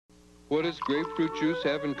What does grapefruit juice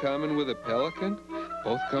have in common with a pelican?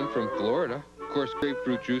 Both come from Florida. Of course,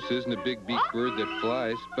 grapefruit juice isn't a big beaked bird that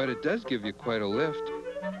flies, but it does give you quite a lift.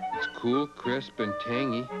 It's cool, crisp, and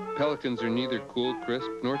tangy. Pelicans are neither cool, crisp,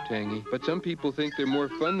 nor tangy, but some people think they're more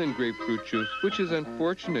fun than grapefruit juice, which is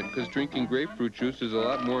unfortunate because drinking grapefruit juice is a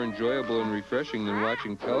lot more enjoyable and refreshing than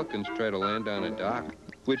watching pelicans try to land on a dock.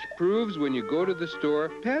 Which proves when you go to the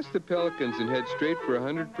store, pass the pelicans and head straight for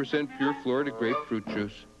 100% pure Florida grapefruit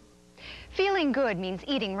juice. Feeling good means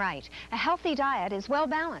eating right. A healthy diet is well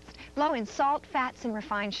balanced, low in salt, fats, and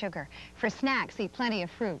refined sugar. For snacks, eat plenty of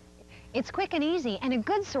fruit. It's quick and easy and a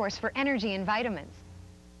good source for energy and vitamins.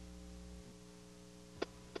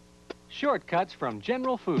 Shortcuts from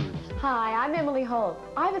General Foods. Hi, I'm Emily Holt.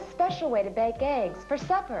 I have a special way to bake eggs for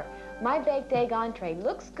supper. My baked egg entree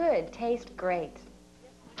looks good, tastes great.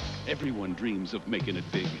 Everyone dreams of making it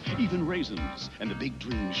big, even raisins. And the big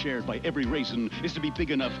dream shared by every raisin is to be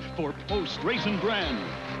big enough for Post Raisin Bran.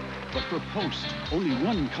 But for Post, only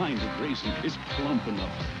one kind of raisin is plump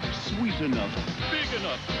enough, sweet enough, big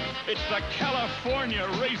enough. It's the California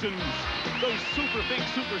Raisins. Those super big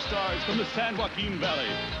superstars from the San Joaquin Valley.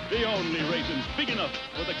 The only raisins big enough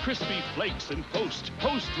for the crispy flakes in Post.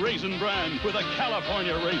 Post Raisin Bran with the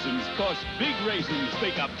California Raisins. 'Cause big raisins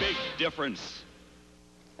make a big difference.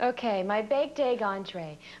 Okay, my baked egg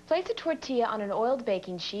entree. Place a tortilla on an oiled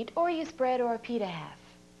baking sheet or use bread or a pita half.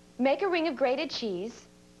 Make a ring of grated cheese.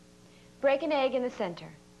 Break an egg in the center.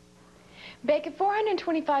 Bake at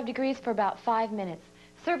 425 degrees for about 5 minutes.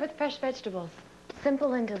 Serve with fresh vegetables.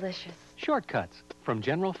 Simple and delicious. Shortcuts from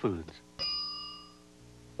General Foods.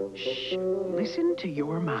 Shh. Listen to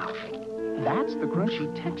your mouth. That's the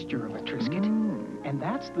crunchy texture of a Triscuit. And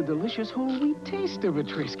that's the delicious whole wheat taste of a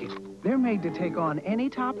Triscuit. They're made to take on any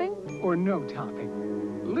topping or no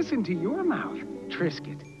topping. Listen to your mouth.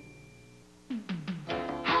 Triscuit.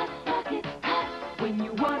 Hot Pockets, hot when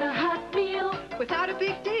you want a hot meal. Without a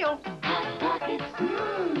big deal. Hot Pockets.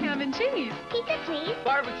 Ham and cheese. Pizza, please.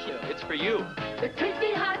 Barbecue, it's for you. The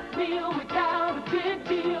crispy hot meal without a big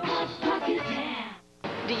deal. Hot Pockets, yeah.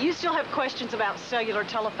 Do you still have questions about cellular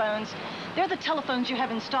telephones? They're the telephones you have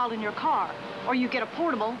installed in your car, or you get a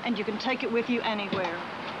portable and you can take it with you anywhere.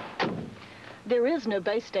 There is no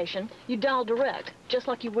base station. You dial direct, just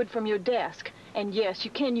like you would from your desk. And yes,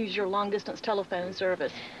 you can use your long-distance telephone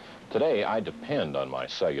service. Today, I depend on my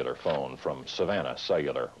cellular phone from Savannah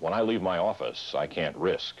Cellular. When I leave my office, I can't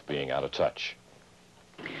risk being out of touch.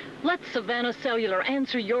 Let Savannah Cellular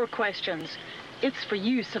answer your questions. It's for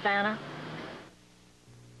you, Savannah.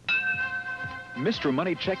 Mr.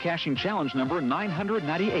 Money Check Cashing Challenge number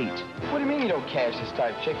 998. What do you mean you don't cash this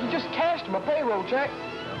type check? You just cashed my payroll check.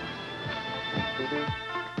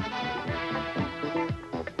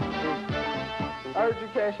 I heard you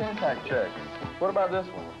cash in type check. What about this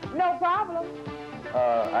one? No problem.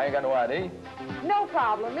 I ain't got no ID. No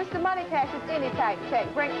problem. Mr. Money cashes any type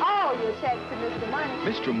check. Bring all your checks to Mr. Money.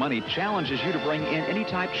 Mr. Money challenges you to bring in any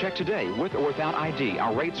type check today, with or without ID.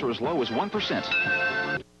 Our rates are as low as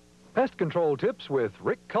 1%. Pest control tips with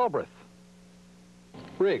Rick Culbreth.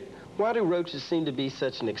 Rick, why do roaches seem to be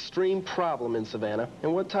such an extreme problem in Savannah,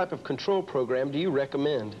 and what type of control program do you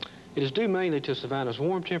recommend? It is due mainly to Savannah's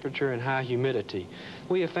warm temperature and high humidity.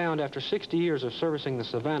 We have found after 60 years of servicing the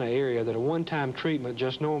Savannah area that a one-time treatment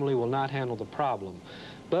just normally will not handle the problem.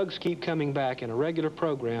 Bugs keep coming back, and a regular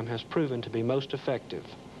program has proven to be most effective.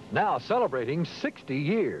 Now celebrating 60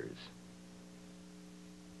 years.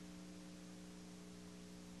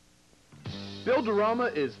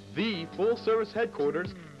 Builderama is the full-service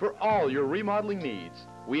headquarters for all your remodeling needs.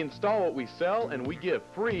 We install what we sell, and we give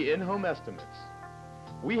free in-home estimates.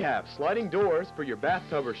 We have sliding doors for your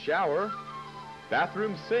bathtub or shower,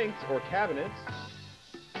 bathroom sinks or cabinets,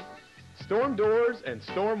 storm doors and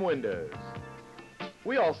storm windows.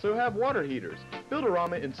 We also have water heaters.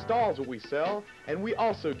 Builderama installs what we sell, and we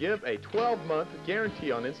also give a 12-month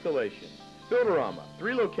guarantee on installation. Builderama,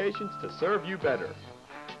 3 locations to serve you better.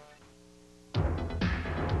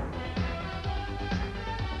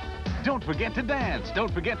 Don't forget to dance.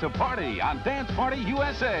 Don't forget to party on Dance Party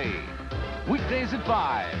USA. Weekdays at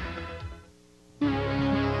 5.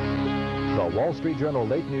 The Wall Street Journal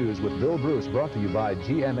Late News with Bill Bruce, brought to you by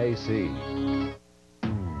GMAC.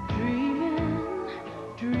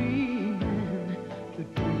 Dreaming the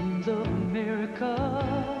dreams of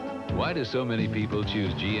America. Why do so many people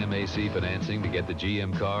choose GMAC financing to get the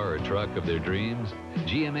GM car or truck of their dreams?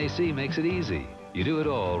 GMAC makes it easy. You do it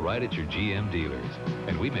all right at your GM dealers.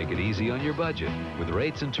 And we make it easy on your budget with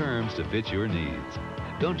rates and terms to fit your needs.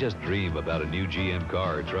 Don't just dream about a new GM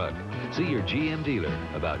car or truck. See your GM dealer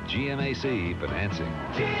about GMAC financing.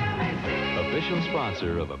 GMAC! Official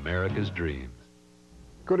sponsor of America's Dreams.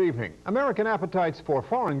 Good evening. American appetites for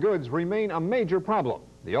foreign goods remain a major problem.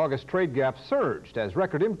 The August trade gap surged as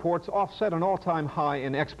record imports offset an all-time high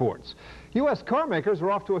in exports. U.S. car makers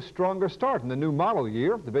are off to a stronger start in the new model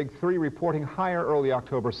year, the Big Three reporting higher early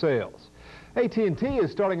October sales. AT&T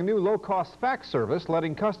is starting a new low-cost fax service,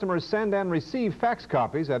 letting customers send and receive fax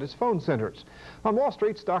copies at its phone centers. On Wall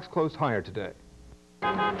Street, stocks closed higher today.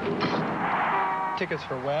 Tickets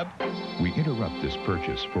for Webb. We interrupt this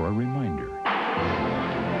purchase for a reminder.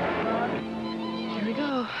 Here we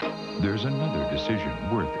go. There's another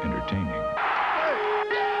decision worth entertaining.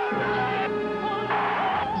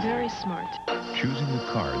 Very smart. Choosing the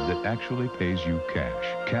card that actually pays you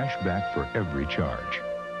cash. Cash back for every charge.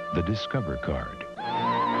 The Discover card.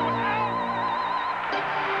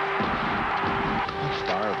 I'm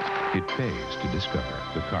starving. It pays to Discover,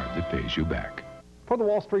 the card that pays you back. For the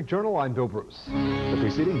Wall Street Journal, I'm Bill Bruce. The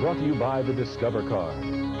preceding brought to you by the Discover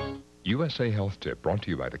card. USA Health Tip brought to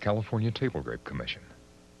you by the California Table Grape Commission.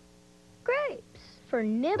 Grapes for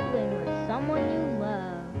nibbling with someone you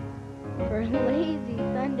love, for lazy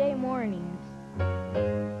Sunday mornings,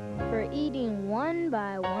 for eating one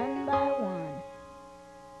by one by one.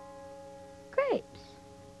 Grapes.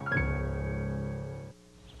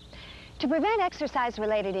 To prevent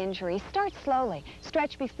exercise-related injuries, start slowly.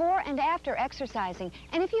 Stretch before and after exercising.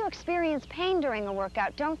 And if you experience pain during a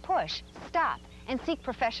workout, don't push. Stop and seek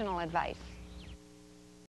professional advice.